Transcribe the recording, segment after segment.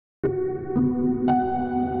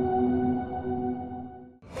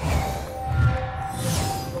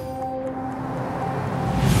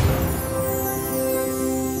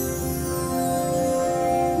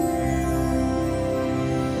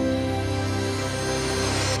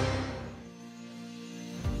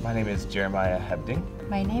My name is Jeremiah Hebding.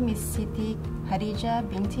 My name is Siti Hadija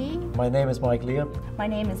Binti. My name is Mike Leah. My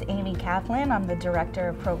name is Amy Kaplan. I'm the Director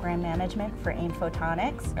of Program Management for AIM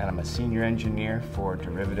Photonics. And I'm a Senior Engineer for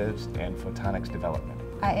Derivatives and Photonics Development.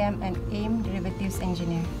 I am an AIM Derivatives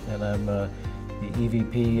Engineer. And I'm the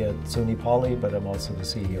EVP at SUNY Poly, but I'm also the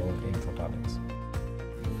CEO of AIM Photonics.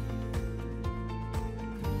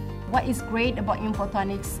 What is great about AIM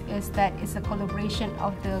Photonics is that it's a collaboration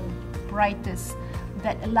of the brightest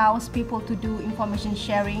that allows people to do information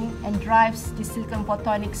sharing and drives the silicon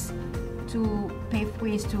photonics to pave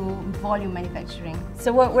ways to volume manufacturing.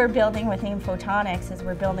 So what we're building with AIM Photonics is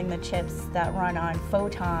we're building the chips that run on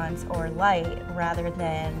photons or light rather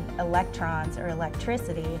than electrons or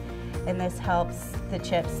electricity. And this helps the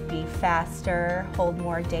chips be faster, hold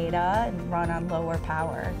more data, and run on lower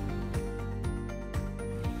power.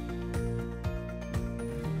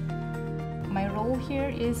 My role here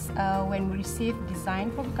is when we receive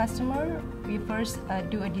design from customer, we first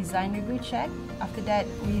do a design review check. After that,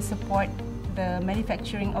 we support the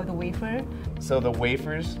manufacturing of the wafer. So the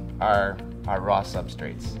wafers are raw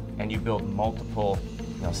substrates, and you build multiple,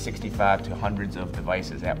 65 to hundreds of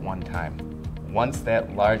devices at one time. Once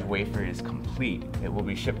that large wafer is complete, it will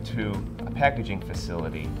be shipped to a packaging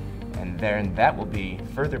facility, and then that will be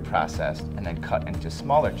further processed and then cut into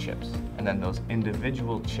smaller chips. And then those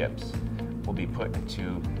individual chips will be put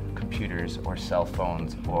into computers or cell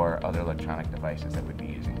phones or other electronic devices that would be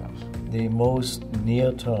using those. The most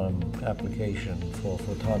near-term application for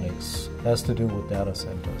photonics has to do with data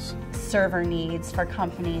centers. Server needs for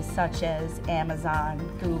companies such as Amazon,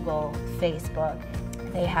 Google, Facebook.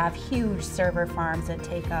 They have huge server farms that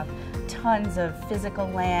take up tons of physical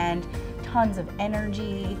land, tons of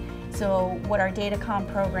energy. So what our Datacom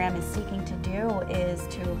program is seeking to do is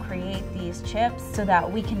to create these chips so that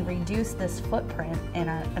we can reduce this footprint in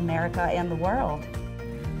America and the world.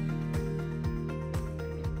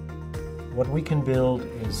 What we can build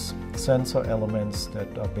is sensor elements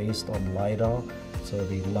that are based on LiDAR, so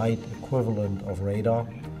the light equivalent of radar,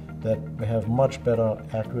 that have much better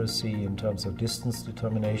accuracy in terms of distance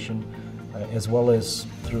determination, as well as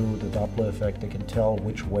through the Doppler effect, they can tell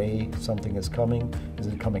which way something is coming. Is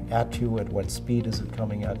it coming at you? At what speed is it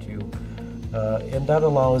coming at you? And that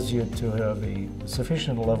allows you to have a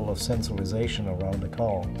sufficient level of sensorization around the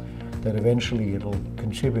car that eventually it'll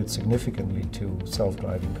contribute significantly to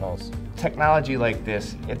self-driving cars. Technology like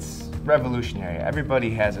this, it's revolutionary.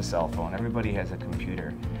 Everybody has a cell phone, everybody has a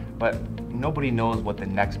computer, but nobody knows what the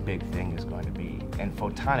next big thing is going to be. And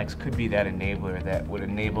photonics could be that enabler that would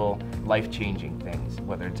enable life-changing things,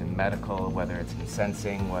 whether it's in medical, whether it's in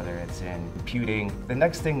sensing, whether it's in computing. The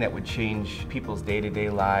next thing that would change people's day-to-day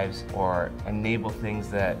lives or enable things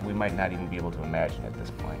that we might not even be able to imagine at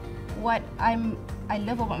this point. What I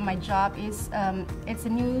love about my job is it's a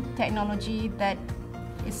new technology that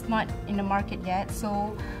is not in the market yet.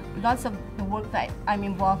 So lots of the work that I'm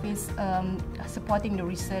involved is supporting the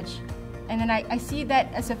research. And then I see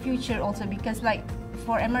that as a future also, because like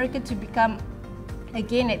for America to become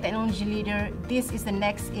again a technology leader, this is the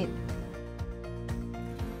next it.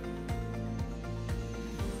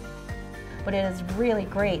 But it is really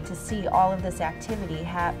great to see all of this activity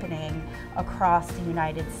happening across the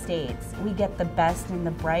United States. We get the best and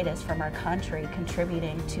the brightest from our country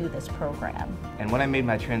contributing to this program. And when I made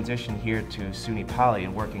my transition here to SUNY Poly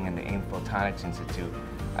and working in the AIM Photonics Institute,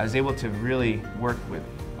 I was able to really work with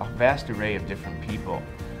a vast array of different people,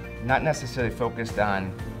 not necessarily focused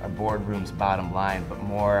on a boardroom's bottom line, but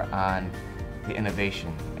more on the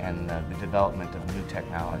innovation and the development of new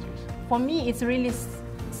technologies. For me, it's really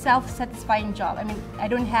self-satisfying job. I mean, I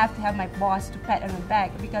don't have to have my boss to pat on the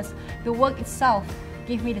back because the work itself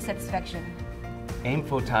gives me the satisfaction. AIM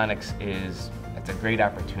Photonics it's a great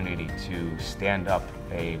opportunity to stand up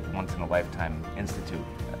a once-in-a-lifetime institute.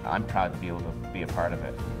 I'm proud to be able to be a part of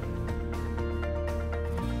it.